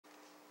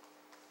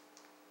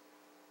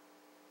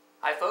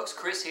Hi folks,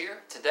 Chris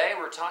here. Today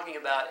we're talking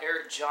about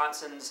Eric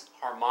Johnson's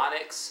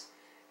harmonics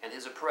and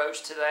his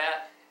approach to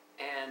that.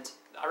 And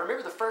I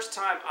remember the first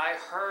time I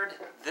heard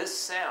this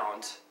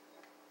sound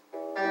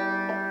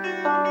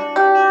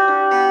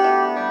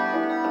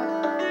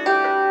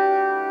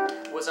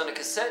was on a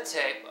cassette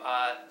tape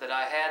that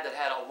I had that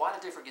had a lot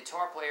of different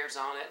guitar players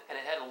on it, and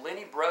it had a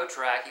Lenny Breau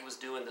track. He was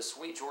doing the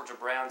Sweet Georgia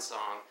Brown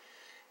song,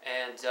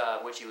 and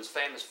which he was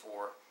famous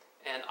for.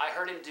 And I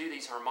heard him do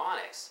these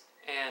harmonics,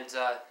 and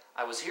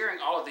I was hearing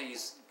all of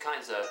these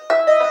kinds of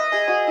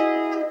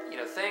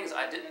things.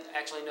 I didn't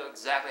actually know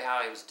exactly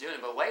how he was doing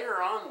it, but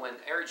later on when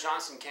Eric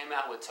Johnson came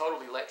out with Total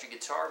Electric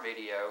Guitar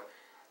video,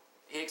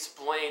 he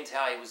explained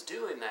how he was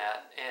doing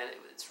that, and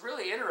it's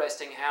really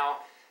interesting how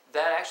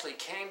that actually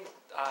came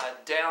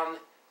down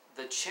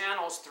the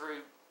channels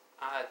through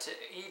to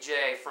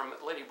EJ from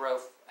Lenny Breau,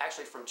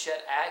 actually from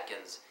Chet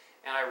Atkins.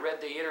 And I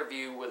read the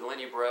interview with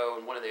Lenny Breau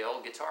in one of the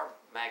old guitar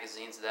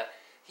magazines that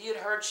he had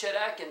heard Chet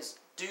Atkins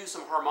do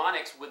some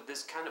harmonics with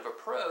this kind of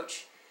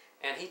approach,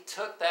 and he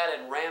took that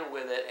and ran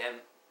with it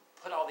and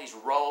put all these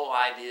roll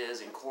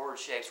ideas and chord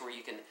shapes where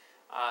you can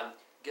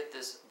get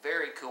this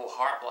very cool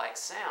harp-like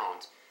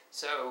sound.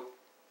 So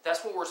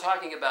that's what we're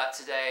talking about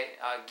today,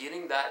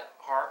 getting that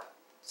harp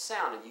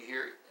sound. And you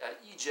hear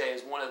EJ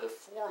is one of the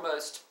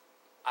foremost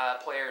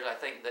players, I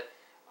think, that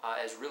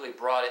has really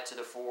brought it to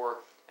the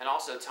fore. And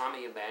also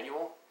Tommy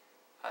Emmanuel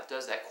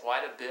does that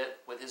quite a bit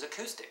with his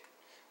acoustic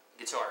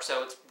guitar.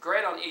 So it's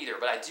great on either,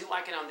 but I do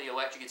like it on the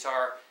electric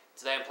guitar.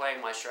 Today I'm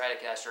playing my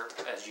Stratocaster,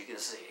 as you can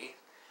see.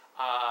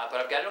 But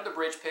I've got it on the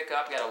bridge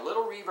pickup, got a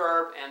little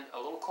reverb and a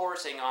little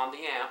chorusing on the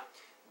amp.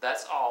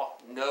 That's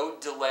all. No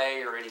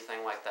delay or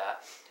anything like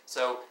that.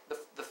 So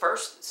the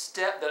first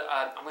step that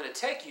I'm going to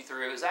take you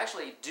through is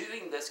actually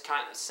doing this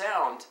kind of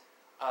sound,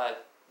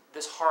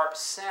 this harp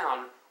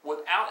sound,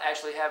 without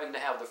actually having to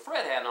have the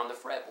fret hand on the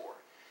fretboard.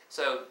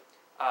 So,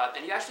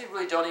 and you actually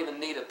really don't even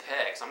need a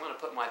pick, so I'm going to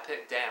put my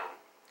pick down.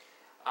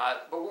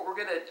 But what we're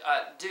going to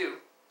do,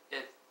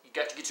 if you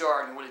got your guitar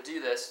and you want to do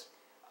this,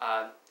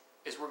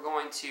 is we're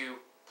going to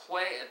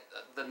play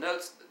the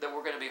notes that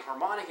we're going to be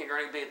harmonicking are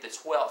going to be at the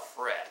 12th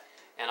fret.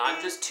 And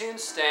I'm just tuned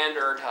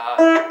standard,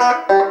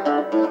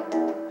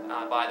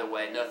 by the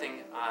way,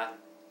 nothing,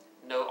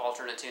 no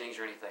alternate tunings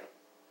or anything.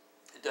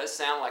 It does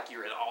sound like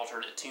you're in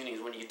alternate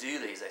tunings when you do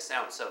these. They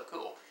sound so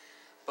cool.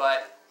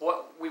 But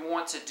what we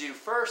want to do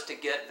first to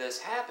get this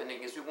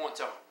happening is we want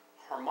to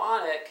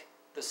harmonic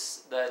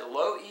the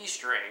low E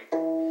string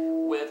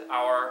with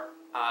our,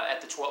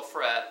 at the 12th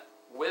fret,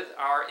 with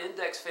our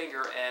index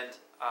finger and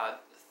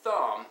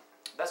thumb.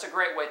 That's a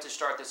great way to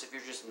start this if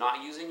you're just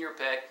not using your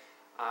pick.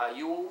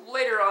 You will,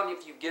 later on,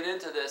 if you get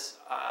into this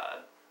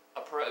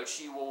approach,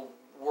 you will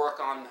work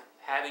on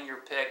having your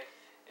pick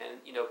and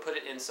put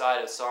it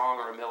inside a song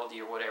or a melody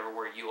or whatever,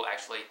 where you will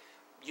actually,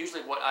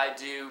 usually what I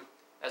do,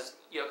 as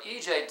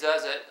EJ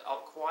does it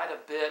quite a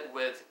bit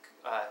with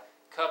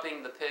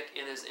cupping the pick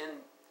in his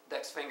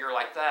index finger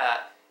like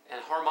that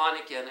and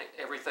harmonicking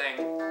everything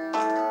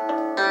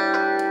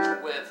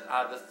with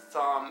the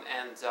thumb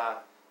and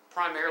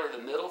primarily the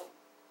middle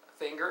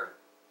finger.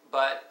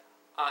 But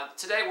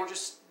today we're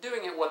just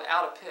doing it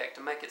without a pick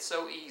to make it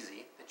so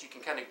easy that you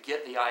can kind of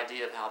get the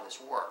idea of how this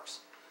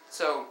works.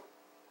 So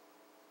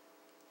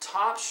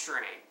top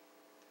string,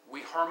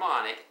 we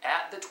harmonic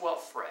at the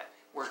 12th fret.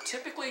 We're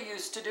typically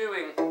used to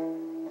doing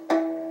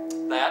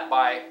that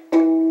by,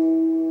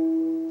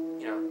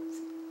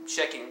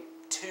 checking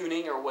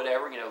tuning or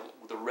whatever,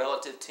 the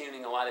relative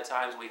tuning. A lot of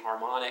times we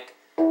harmonic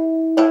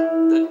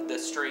the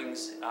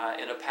strings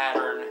in a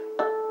pattern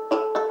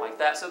like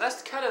that. So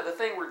that's kind of the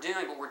thing we're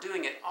doing, but we're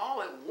doing it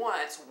all at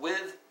once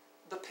with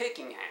the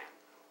picking hand.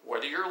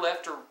 Whether you're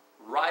left or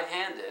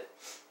right-handed,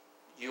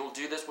 you'll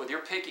do this with your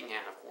picking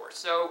hand, of course.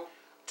 So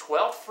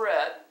 12th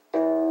fret,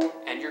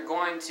 and you're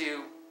going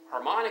to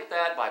harmonic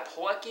that by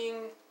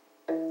plucking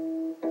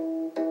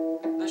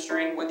the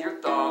string with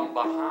your thumb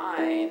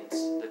behind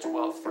the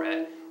 12th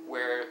fret,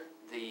 where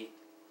the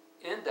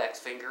index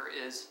finger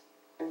is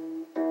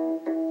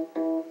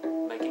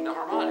making the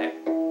harmonic.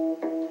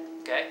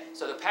 Okay,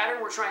 so the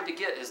pattern we're trying to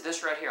get is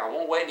this right here. I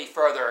won't wait any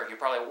further. You're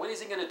probably, when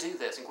is he going to do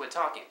this? And quit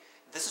talking.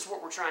 This is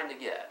what we're trying to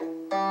get.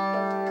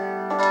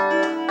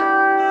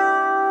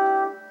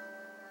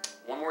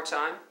 One more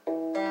time.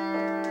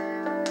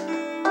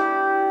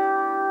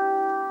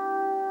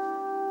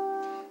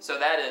 So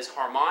that is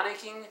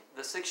harmonicking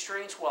the 6th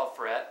string 12th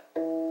fret.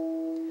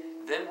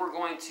 Then we're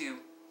going to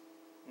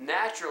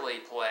naturally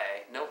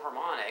play, no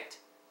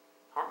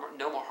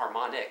more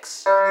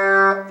harmonics,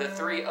 the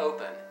 3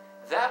 open.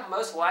 That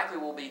most likely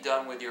will be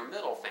done with your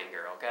middle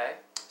finger, okay?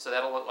 So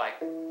that'll look like.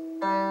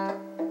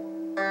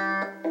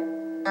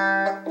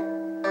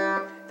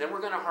 Then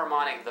we're going to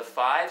harmonic the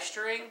 5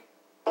 string,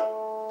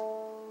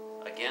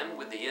 again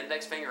with the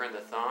index finger and the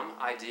thumb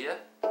idea.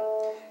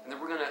 And then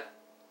we're going to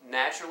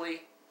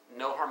naturally,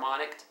 no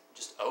harmonic,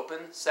 just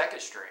open 2nd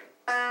string.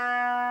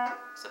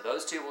 So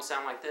those two will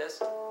sound like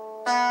this.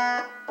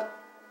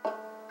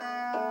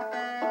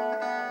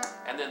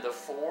 And then the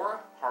 4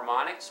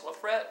 harmonic 12th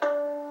fret,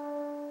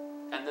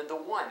 and then the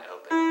 1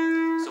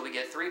 open. So we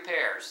get 3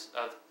 pairs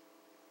of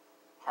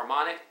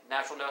harmonic,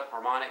 natural note,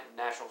 harmonic,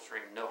 natural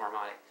string, no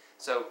harmonic.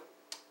 So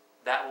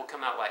that will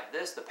come out like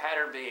this, the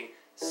pattern being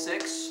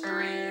 6,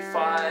 3,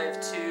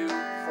 5, 2,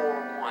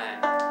 4,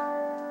 1.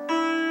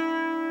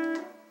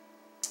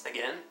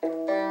 Again.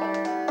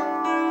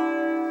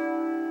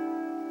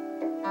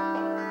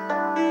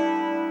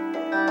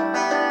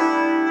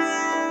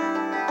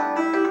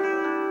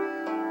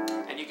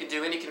 And you can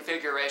do any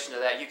configuration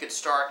of that. You could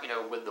start,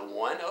 with the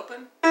 1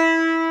 open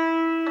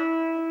and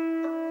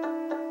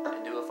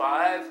do a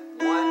 5, 1,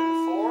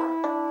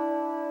 4,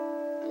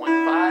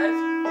 1, 5,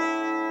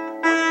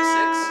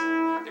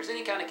 1, 6. There's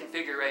any kind of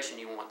configuration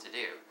you want to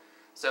do.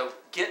 So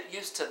get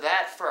used to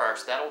that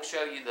first. That'll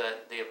show you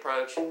the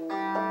approach.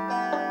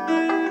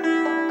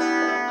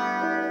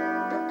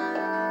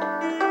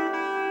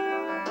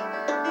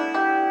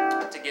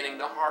 To getting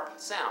the harp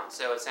sound.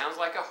 So it sounds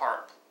like a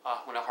harp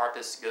when a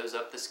harpist goes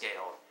up the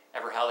scale.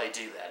 Ever how they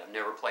do that. I've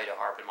never played a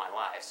harp in my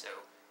life, so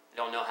I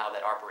don't know how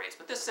that operates.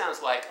 But this sounds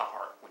like a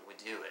harp when we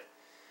do it.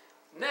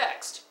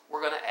 Next,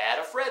 we're going to add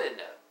a fretted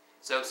note.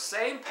 So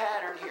same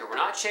pattern here. We're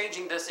not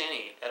changing this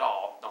any at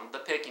all on the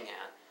picking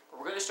hand. But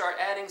we're going to start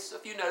adding a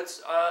few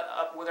notes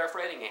up with our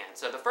fretting hand.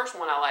 So the first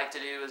one I like to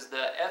do is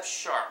the F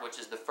sharp, which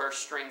is the 1st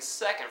string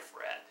 2nd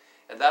fret.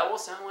 And that will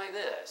sound like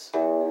this.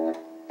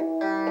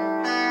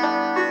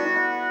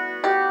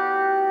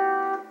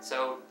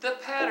 So the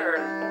pattern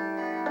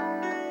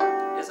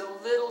is a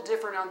little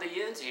different on the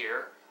end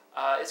here.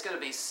 It's going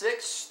to be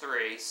 6,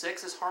 3.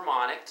 6 is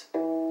harmonic.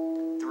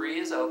 3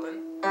 is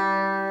open.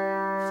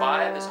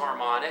 5 is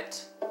harmonic.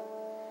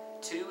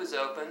 2 is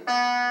open.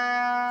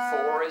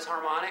 4 is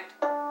harmonic.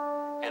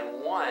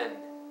 And 1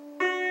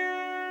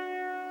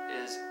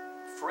 is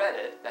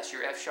fretted. That's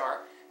your F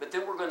sharp. But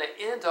then we're going to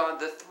end on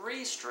the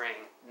 3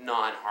 string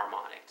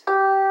non-harmonic.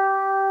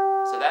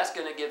 So that's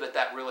going to give it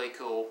that really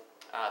cool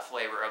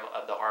flavor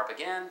of the harp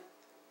again.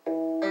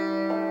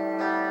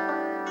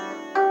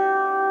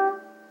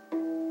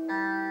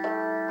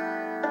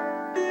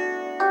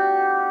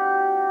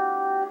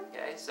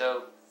 Okay,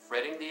 so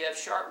fretting the F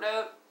sharp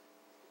note,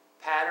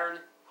 pattern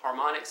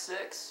harmonic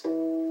 6,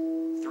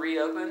 3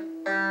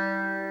 open,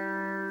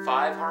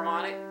 5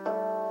 harmonic,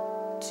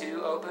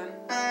 2 open,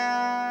 4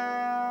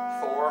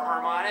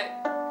 harmonic,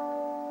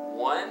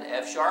 1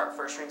 F sharp,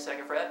 1st string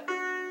 2nd fret,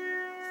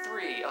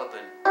 3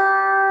 open,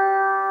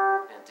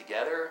 and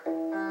together.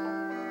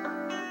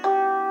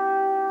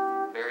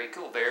 Very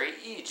cool, very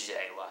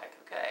EJ-like,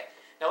 okay?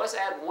 Now let's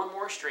add one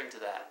more string to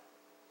that.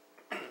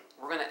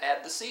 We're going to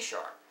add the C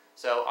sharp.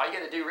 So all you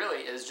got to do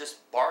really is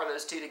just bar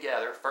those 2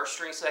 together, 1st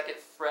string 2nd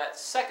fret,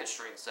 2nd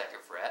string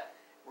 2nd fret.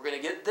 We're going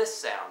to get this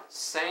sound,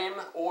 same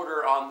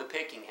order on the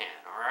picking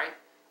hand, all right?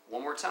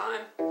 One more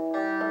time.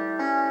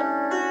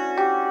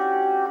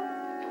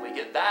 And we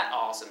get that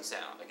awesome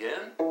sound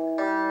again.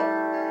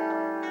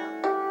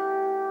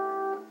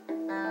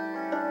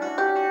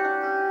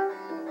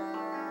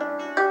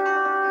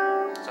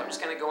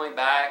 Going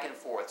back and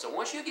forth. So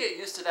once you get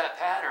used to that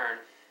pattern,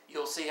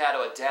 you'll see how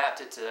to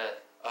adapt it to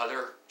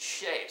other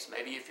shapes.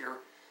 Maybe if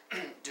you're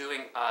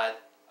doing a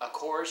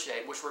chord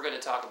shape, which we're going to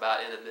talk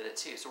about in a minute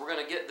too. So we're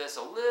going to get this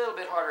a little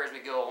bit harder as we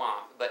go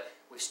along. But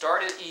we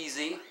started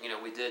easy.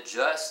 We did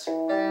just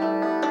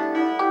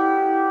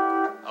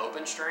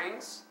open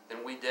strings.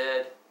 Then we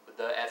did with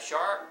the F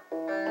sharp.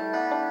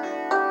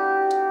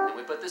 Then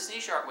we put the C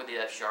sharp with the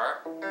F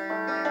sharp.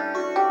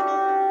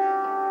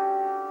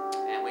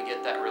 We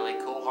get that really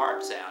cool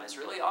harp sound. It's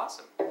really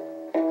awesome. If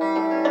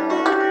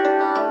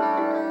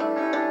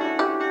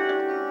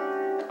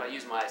I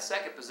use my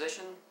 2nd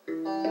position, it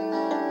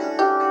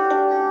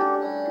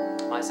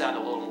might sound a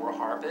little more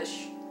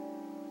harpish.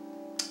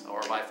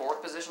 Or my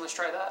 4th position, let's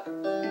try that.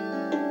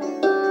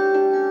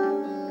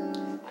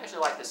 I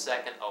actually like the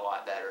 2nd a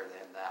lot better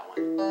than that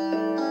one.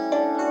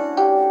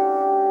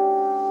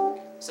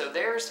 So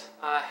there's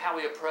how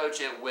we approach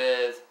it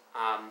with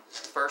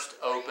first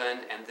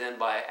open and then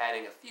by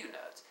adding a few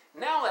notes.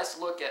 Now let's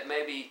look at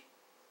maybe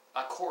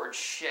a chord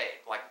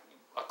shape, like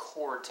a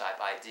chord type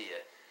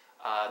idea.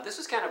 This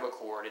is kind of a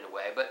chord in a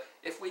way, but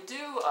if we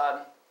do,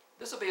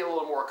 this will be a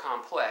little more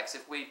complex.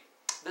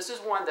 This is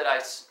one that I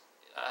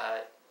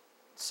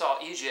saw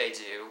EJ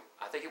do.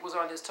 I think it was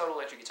on his Total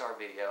Electric Guitar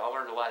video. I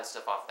learned a lot of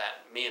stuff off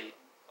that. Me and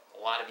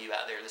a lot of you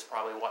out there that's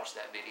probably watched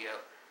that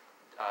video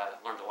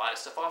learned a lot of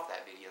stuff off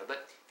that video.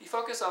 But if you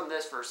focus on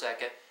this for a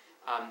second,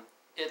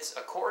 it's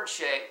a chord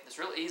shape that's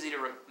really easy to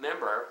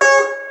remember,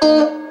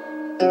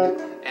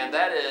 and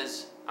that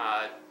is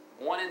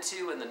 1 and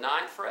 2 in the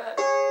 9th fret,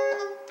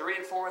 3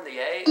 and 4 in the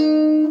 8th,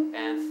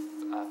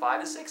 and 5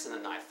 and 6 in the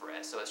 9th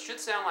fret. So it should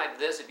sound like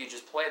this if you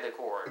just play the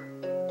chord.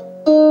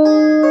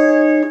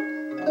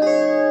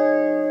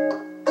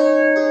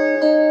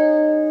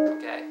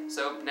 Okay,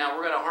 so now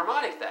we're going to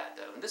harmonic that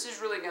though, and this is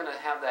really going to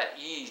have that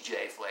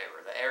EJ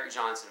flavor, the Eric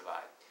Johnson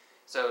vibe.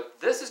 So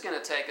this is going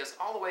to take us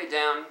all the way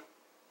down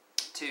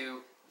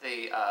to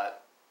the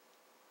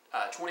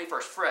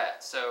 21st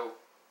fret. So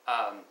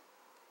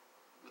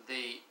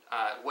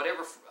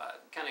whatever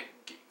kind of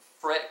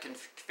fret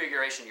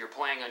configuration you're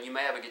playing on. You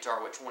may have a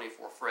guitar with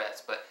 24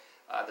 frets, but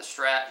the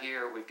Strat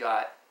here, we've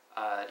got,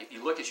 if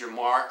you look at your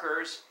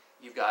markers,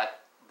 you've got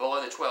below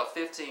the 12,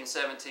 15,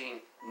 17,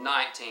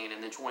 19,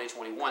 and then 20,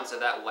 21, so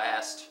that the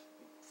last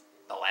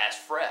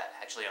fret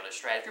actually on a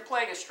Strat. If you're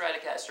playing a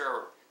Stratocaster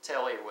or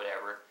Tele or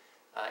whatever,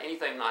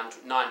 anything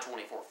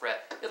non-24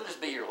 fret, it'll just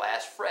be your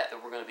last fret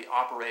that we're going to be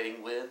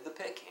operating with the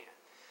pick hand.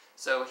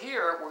 So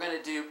here we're going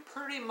to do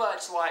pretty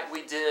much like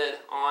we did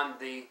on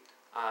the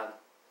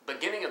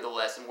beginning of the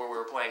lesson where we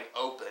were playing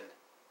open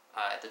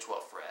at the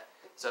 12th fret.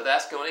 So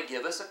that's going to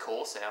give us a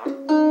cool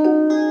sound like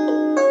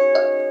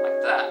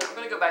that. I'm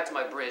going to go back to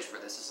my bridge for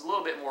this. It's a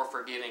little bit more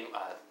forgiving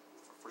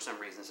for some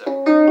reason.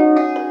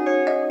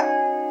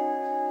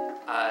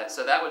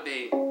 So that would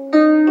be...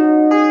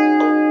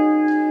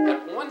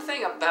 And one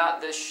thing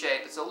about this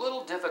shape, it's a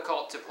little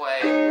difficult to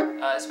play,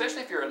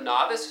 especially if you're a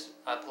novice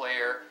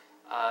player.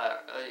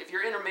 If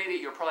you're intermediate,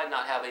 you'll probably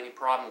not have any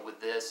problem with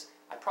this.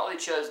 I probably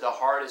chose the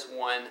hardest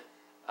one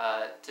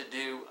to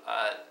do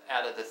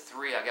out of the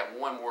three. I got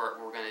one more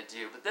we're going to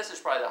do, but this is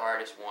probably the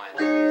hardest one.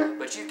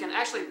 But you can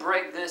actually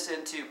break this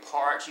into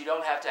parts. You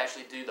don't have to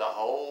actually do the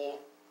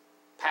whole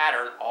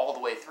pattern all the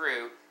way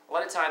through. A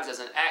lot of times as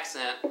an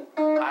accent,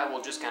 I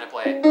will just kind of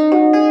play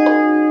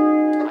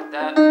like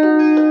that.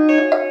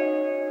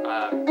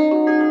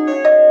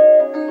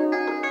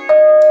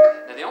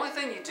 Now the only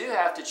thing you do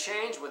have to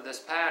change with this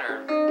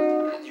pattern,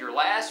 your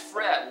last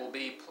fret will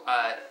be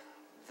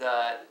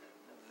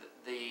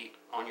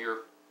on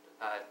your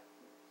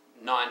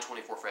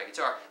non-24 fret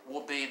guitar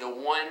will be the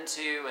 1,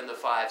 2, and the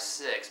 5,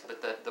 6.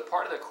 But the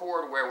part of the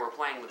chord where we're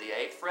playing with the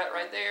 8th fret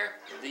right there,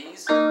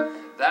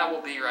 that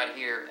will be right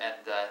here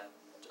at the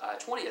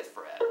 20th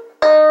fret.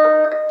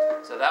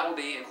 So that will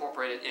be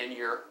incorporated in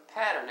your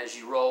pattern as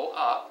you roll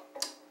up.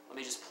 Let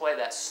me just play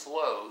that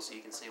slow so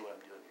you can see what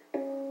I'm doing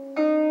here.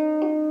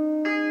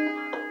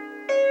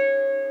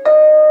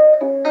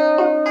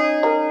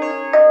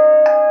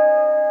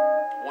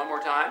 One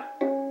more time.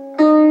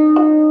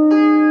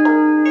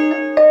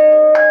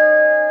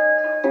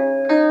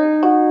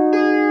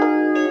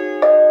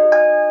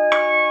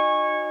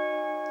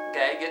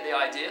 Okay, get the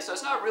idea. So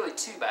it's not really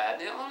too bad.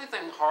 The only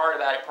thing hard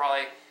about it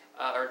probably,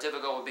 or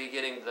difficult, would be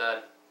getting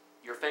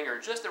your finger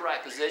in just the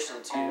right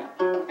position to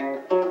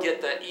get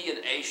the E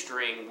and A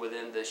string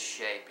within this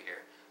shape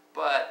here.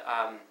 But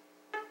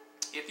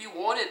if you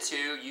wanted to,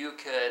 you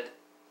could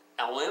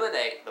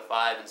eliminate the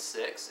 5 and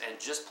 6 and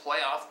just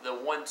play off the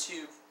 1,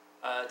 2,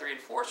 3, and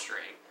 4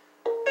 string.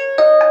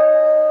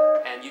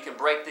 And you can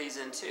break these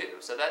in two.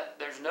 So that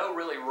there's no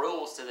really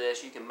rules to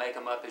this. You can make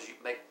them up as you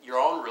make your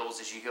own rules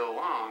as you go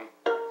along.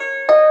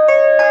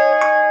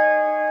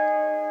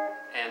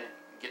 And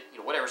get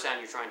whatever sound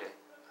you're trying to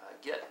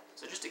get.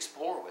 So just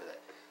explore with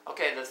it.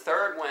 Okay, the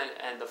third one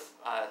and the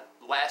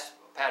last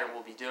pattern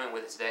we'll be doing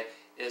with it today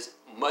is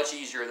much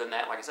easier than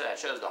that. Like I said, I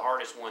chose the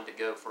hardest one to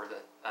go for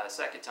the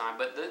second time,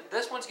 but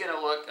this one's going to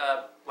look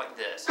like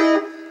this.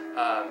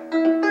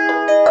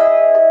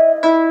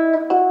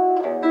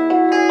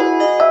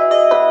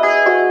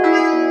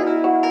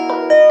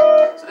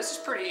 So this is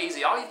pretty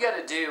easy. All you've got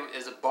to do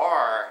is a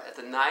bar at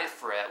the 9th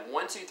fret,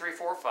 1, 2, 3,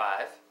 4,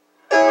 5.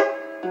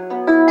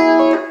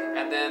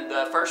 And then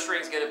the first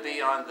string is going to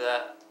be on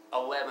the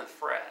 11th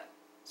fret.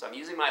 So I'm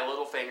using my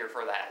little finger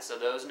for that. So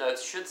those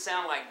notes should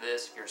sound like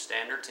this if you're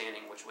standard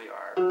tuning, which we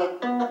are.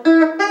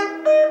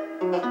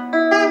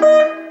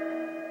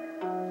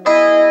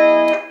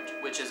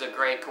 Which is a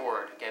great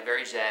chord. Okay,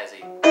 very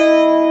jazzy.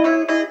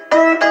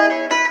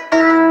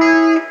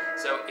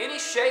 So any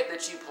shape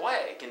that you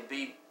play can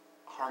be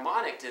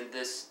harmonic in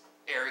this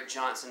Eric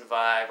Johnson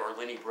vibe or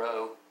Lenny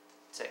Breau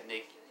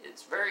technique.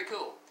 It's very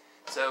cool.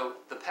 So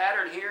the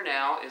pattern here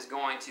now is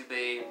going to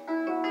be,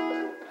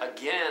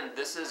 again,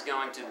 this is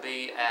going to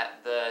be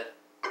at the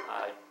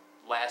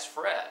last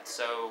fret.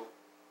 So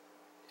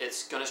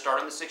it's going to start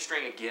on the 6th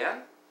string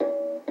again,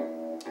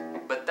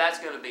 but that's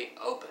going to be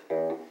open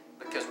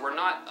because we're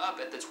not up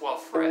at the 12th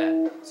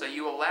fret. So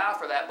you allow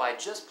for that by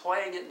just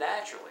playing it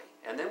naturally.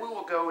 And then we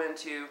will go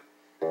into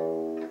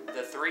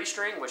the 3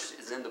 string, which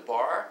is in the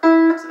bar.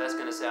 So that's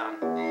going to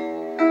sound like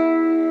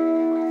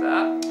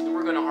that. And then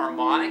we're going to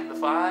harmonic the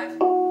 5.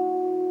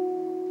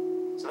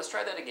 So let's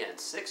try that again.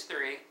 6,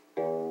 3.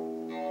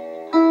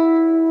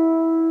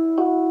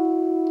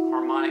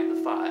 Harmonic the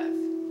 5.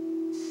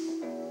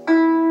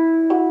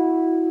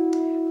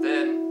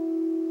 Then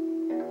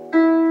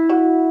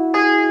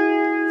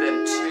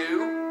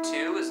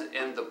 2 is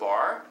in the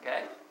bar.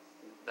 Okay,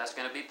 that's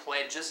going to be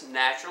played just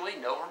naturally,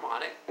 no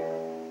harmonic.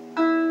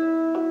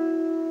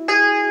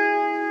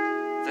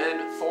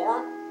 Then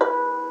 4,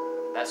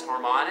 that's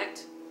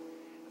harmonicked.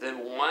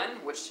 Then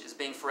 1, which is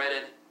being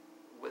fretted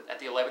at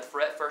the 11th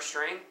fret, 1st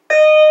string.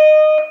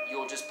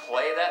 You'll just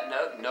play that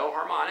note, no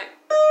harmonic.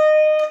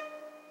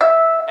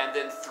 And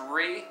then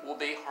 3 will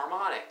be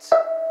harmonics,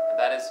 and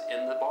that is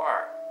in the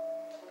bar.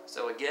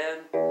 So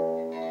again,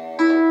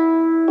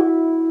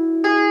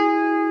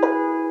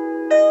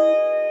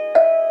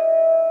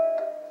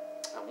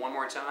 one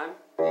more time.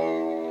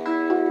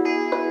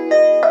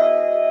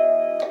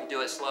 You do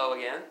do it slow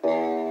again.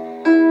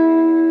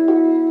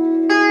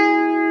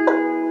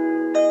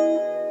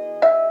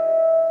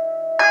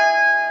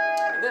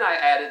 And then I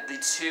added the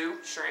 2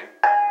 string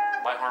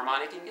by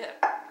harmonic and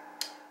get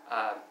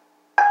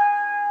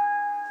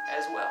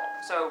as well.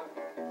 So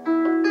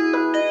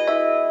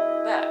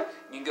that.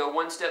 You can go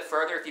one step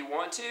further if you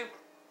want to.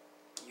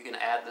 You can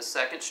add the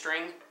 2nd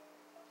string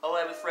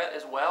 11th fret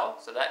as well,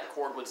 so that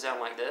chord would sound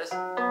like this.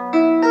 But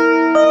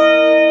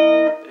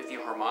if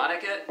you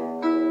harmonic it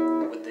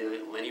with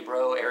the Lenny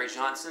Breau, Eric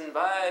Johnson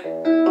vibe,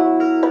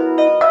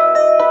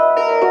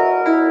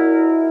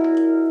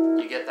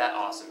 you get that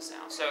awesome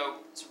sound. So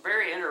it's a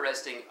very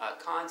interesting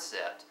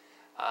concept.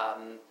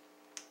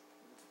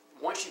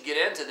 Once you get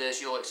into this,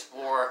 you'll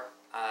explore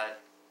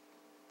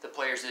the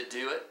players that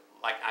do it.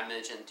 Like I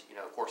mentioned, you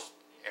know, of course,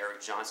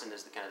 Eric Johnson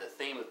is the kind of the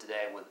theme of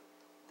today with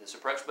this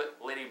approach, but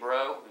Lenny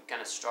Breau, who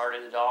kind of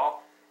started it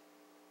all,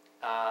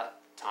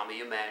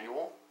 Tommy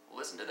Emmanuel,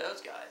 listen to those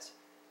guys.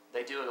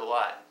 They do it a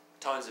lot.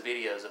 Tons of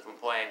videos of them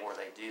playing where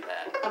they do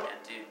that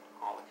and do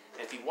all.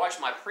 And if you watched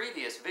my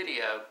previous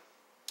video,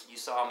 you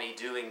saw me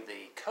doing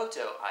the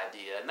koto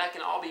idea, and that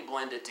can all be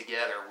blended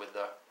together with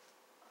the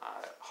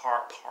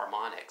Harp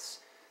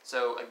Harmonics.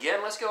 So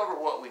again, let's go over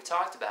what we've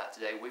talked about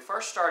today. We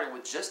first started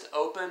with just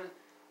open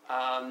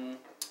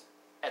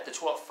at the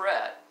 12th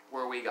fret,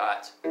 where we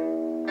got, and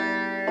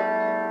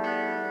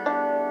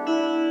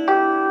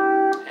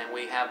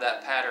we have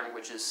that pattern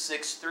which is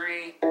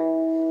 6-3,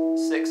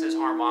 6 is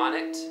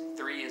harmonic,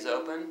 3 is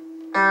open,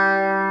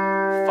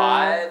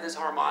 5 is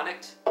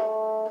harmonic,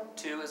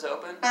 2 is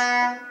open,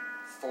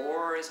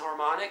 4 is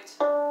harmonic,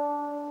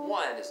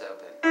 1 is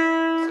open.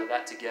 So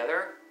that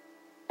together.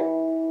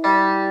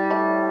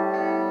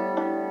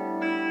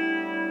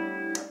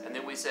 And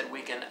then we said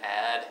we can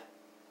add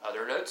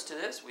other notes to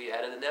this. We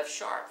added an F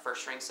sharp, 1st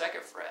string,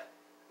 2nd fret.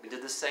 We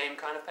did the same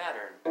kind of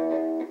pattern.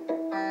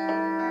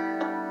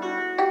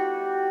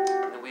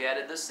 And then we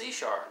added the C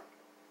sharp.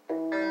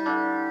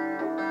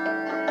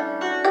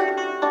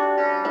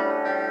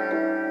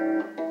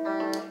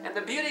 And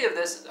the beauty of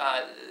this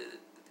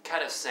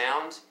kind of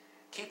sound,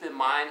 keep in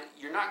mind,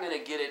 you're not going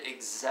to get it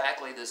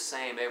exactly the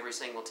same every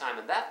single time.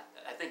 And that,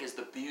 I think, is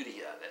the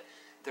beauty of it.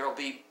 There will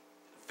be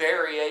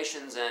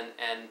variations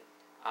and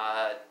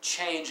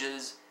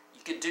changes.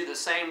 You could do the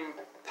same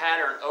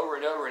pattern over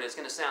and over and it's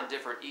going to sound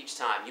different each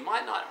time. You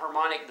might not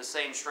harmonic the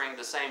same string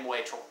the same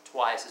way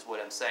twice is what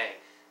I'm saying.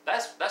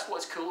 That's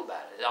what's cool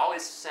about it. It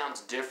always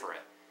sounds different.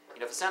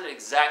 You know, if it sounded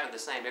exactly the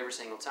same every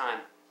single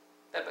time,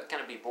 that would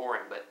kind of be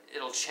boring, but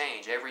it'll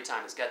change every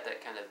time. It's got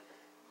that kind of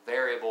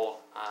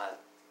variable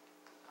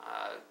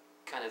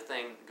kind of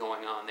thing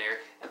going on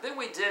there. And then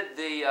we did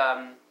the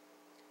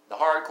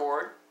hard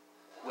chord,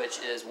 which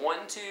is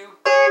 1, 2,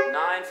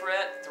 9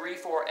 fret, 3,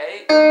 4,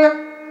 8,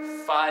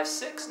 5,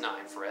 6,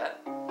 9 fret.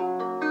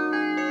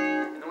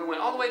 And then we went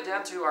all the way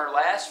down to our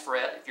last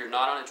fret, if you're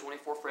not on a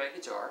 24 fret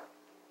guitar,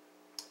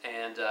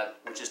 and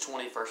which is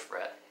 21st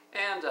fret.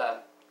 And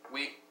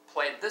we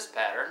played this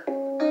pattern.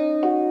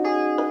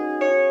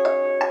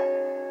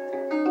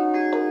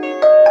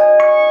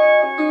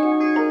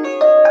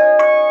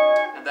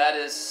 And that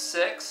is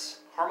 6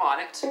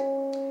 harmonic,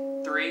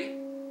 3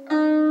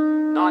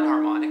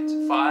 non-harmonic,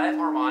 5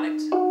 harmonic,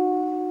 2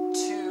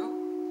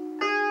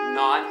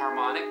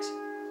 non-harmonic,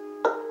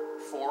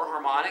 4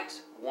 harmonic,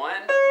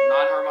 1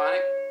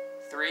 non-harmonic,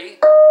 3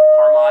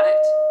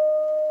 harmonic,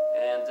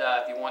 and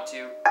if you want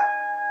to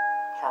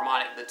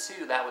harmonic the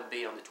 2, that would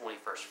be on the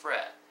 21st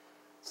fret.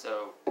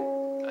 So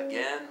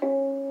again,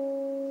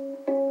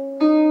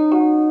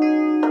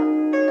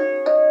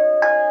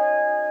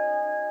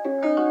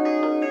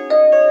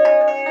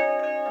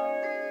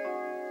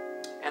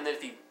 and then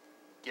if you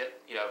get,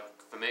 you know,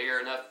 familiar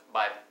enough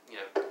by, you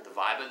know, the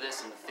vibe of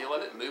this and the feel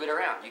of it, move it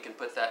around. You can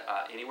put that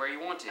anywhere you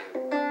want to.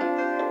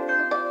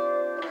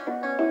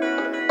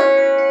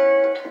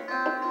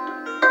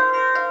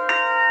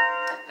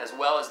 As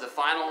well as the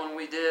final one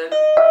we did,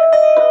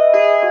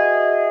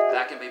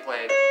 that can be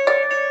played.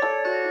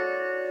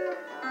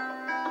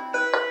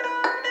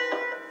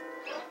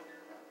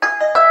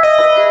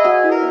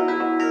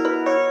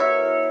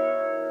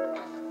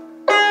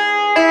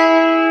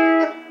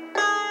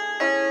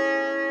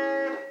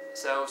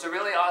 So it's a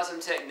really awesome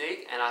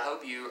technique, and I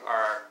hope you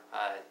are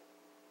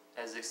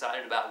as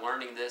excited about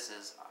learning this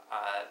as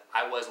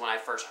I was when I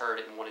first heard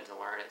it and wanted to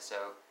learn it.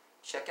 So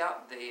check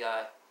out the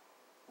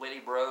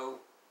Lenny Breau,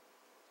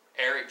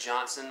 Eric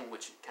Johnson,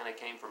 which kind of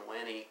came from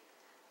Lenny.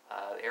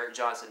 Eric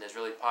Johnson has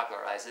really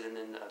popularized it, and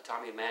then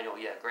Tommy Emmanuel,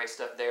 yeah, great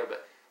stuff there.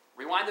 But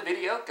rewind the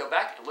video, go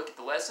back and look at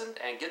the lesson,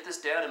 and get this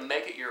down and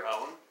make it your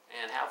own,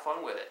 and have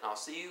fun with it. And I'll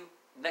see you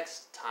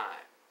next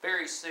time,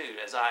 very soon,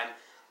 as I'm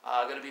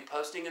going to be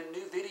posting a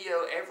new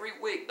video every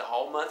week, the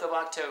whole month of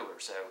October.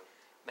 So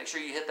make sure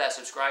you hit that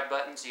subscribe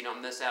button so you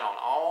don't miss out on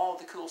all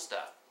the cool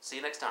stuff. See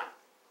you next time.